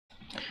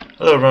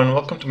Hello everyone,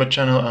 welcome to my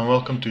channel and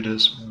welcome to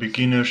this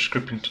beginner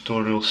scripting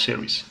tutorial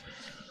series.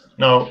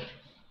 Now,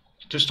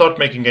 to start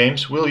making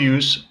games, we'll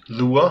use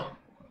Lua,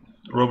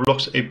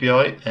 Roblox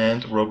Api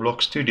and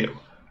Roblox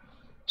Studio.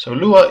 So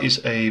Lua is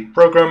a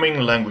programming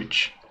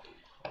language,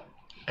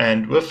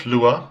 and with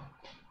Lua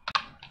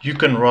you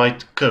can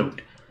write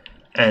code,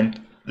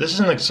 and this is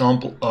an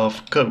example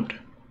of code.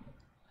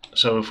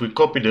 So if we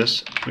copy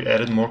this, we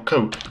added more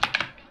code.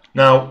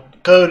 Now,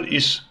 code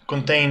is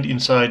contained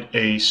inside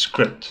a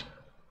script.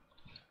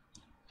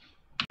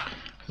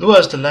 Lua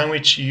is the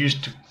language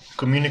used to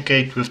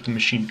communicate with the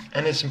machine,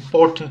 and it's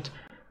important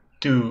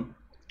to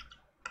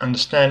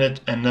understand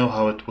it and know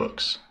how it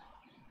works.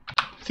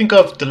 Think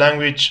of the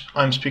language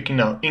I'm speaking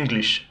now,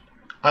 English.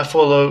 I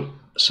follow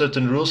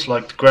certain rules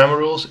like the grammar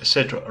rules,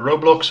 etc.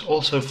 Roblox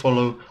also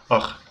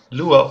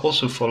Lua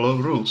also follow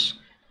rules.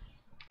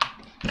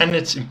 And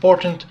it's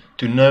important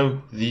to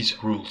know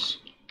these rules.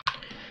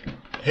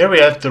 Here we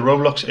have the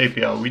Roblox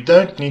API. We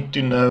don't need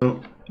to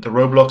know the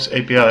Roblox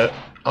API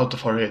out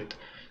of our head.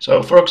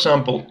 So for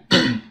example,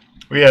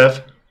 we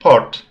have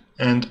part,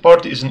 and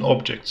part is an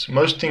object.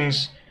 Most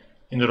things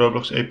in the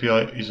Roblox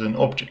API is an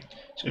object.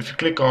 So if you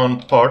click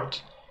on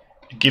part,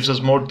 it gives us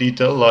more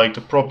detail like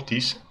the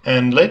properties,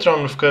 and later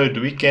on with code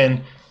we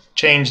can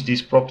change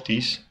these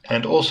properties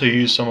and also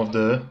use some of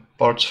the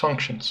parts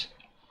functions.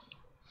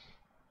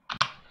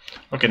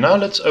 Okay, now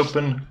let's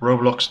open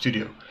Roblox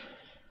Studio.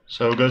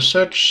 So go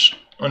search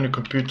on your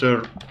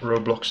computer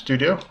Roblox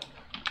Studio.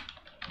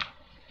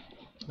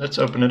 Let's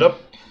open it up.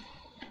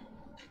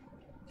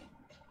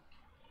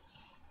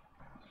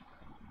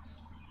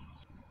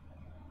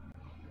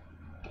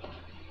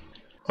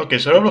 Okay,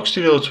 so Roblox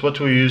Studio is what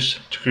we use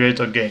to create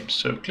our games.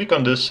 So click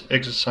on this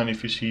exit sign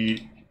if you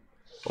see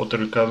auto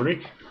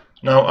recovery.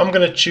 Now I'm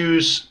going to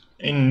choose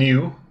in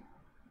new,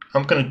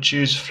 I'm going to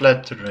choose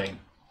flat terrain.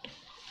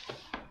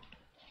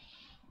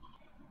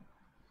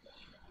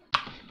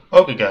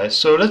 Okay guys,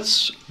 so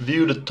let's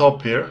view the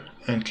top here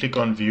and click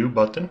on view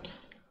button.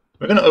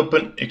 We're going to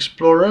open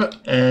Explorer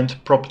and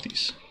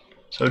Properties.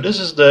 So this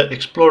is the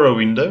Explorer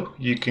window.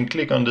 You can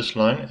click on this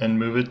line and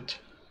move it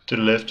to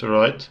the left or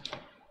right.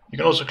 You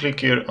can also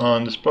click here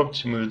on this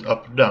property to move it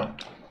up or down.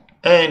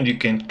 And you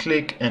can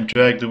click and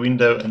drag the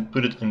window and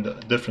put it in the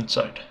different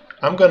side.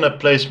 I'm going to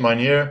place mine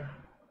here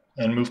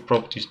and move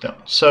properties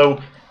down. So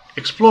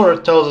Explorer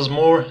tells us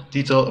more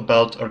detail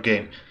about our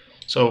game.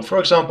 So for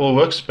example,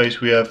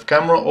 workspace, we have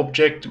camera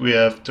object, we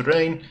have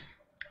terrain,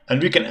 and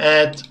we can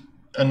add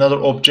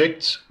another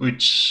object,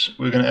 which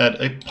we're going to add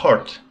a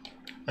part.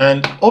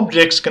 And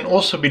objects can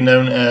also be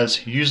known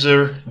as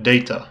user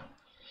data.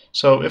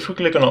 So if we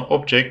click on an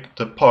object,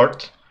 the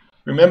part,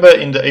 remember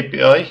in the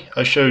API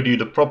I showed you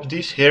the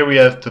properties. Here we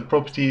have the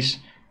properties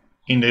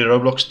in the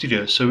Roblox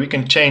Studio, so we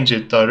can change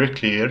it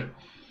directly here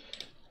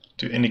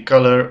to any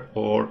color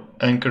or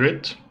anchor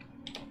it.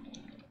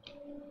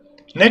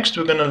 Next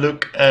we're going to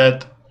look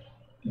at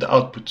the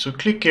output. So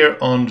click here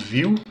on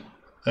view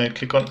and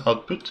click on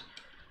output,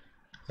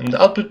 and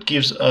the output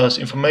gives us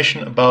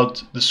information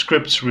about the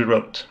scripts we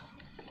wrote.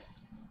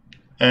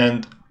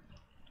 And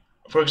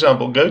for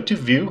example, go to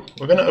view,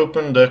 we're going to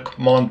open the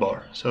command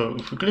bar. So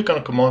if we click on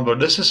the command bar,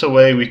 this is a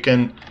way we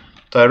can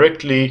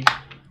directly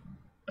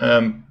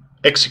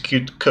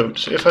execute code.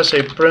 So if I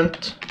say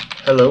print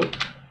hello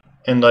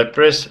and I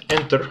press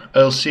enter,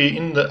 I'll see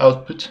in the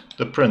output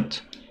the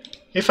print.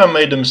 If I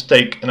made a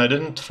mistake and I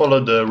didn't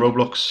follow the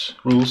Roblox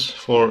rules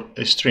for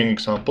a string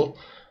example,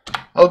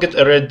 I'll get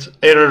a red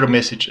error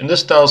message, and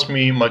this tells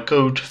me my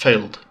code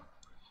failed.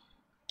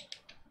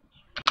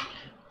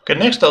 Okay,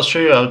 next I'll show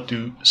you how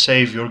to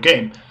save your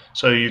game.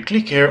 So you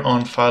click here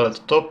on file at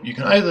the top. You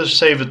can either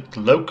save it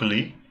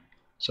locally,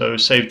 so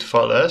save the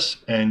file as,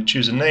 and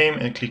choose a name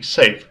and click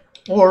save,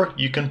 or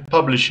you can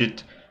publish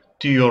it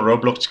to your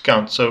Roblox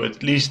account, so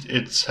at least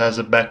it has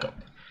a backup.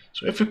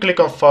 So if you click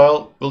on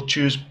file, we'll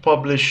choose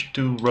publish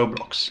to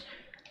Roblox.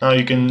 Now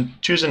you can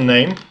choose a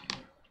name.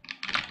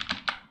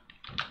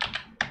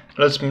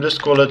 Let's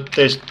just call it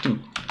test2,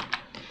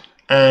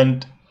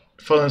 and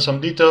fill in some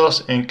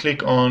details and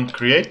click on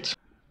create.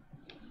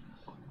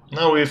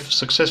 Now we've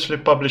successfully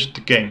published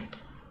the game.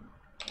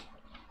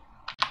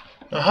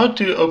 Now how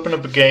to open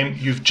up a game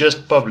you've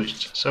just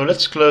published. So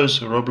let's close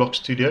Roblox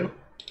Studio,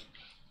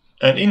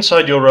 and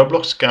inside your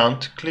Roblox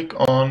account click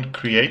on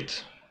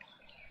create,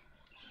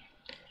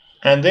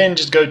 and then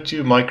just go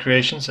to my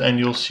creations and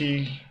you'll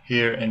see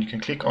here, and you can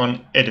click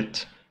on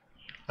edit.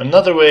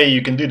 Another way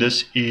you can do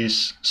this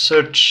is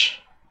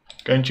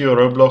go into your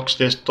Roblox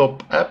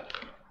desktop app,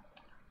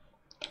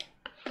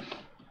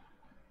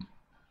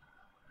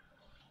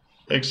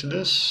 exit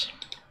this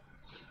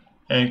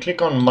and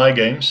click on my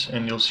games,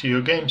 and you'll see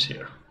your games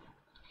here.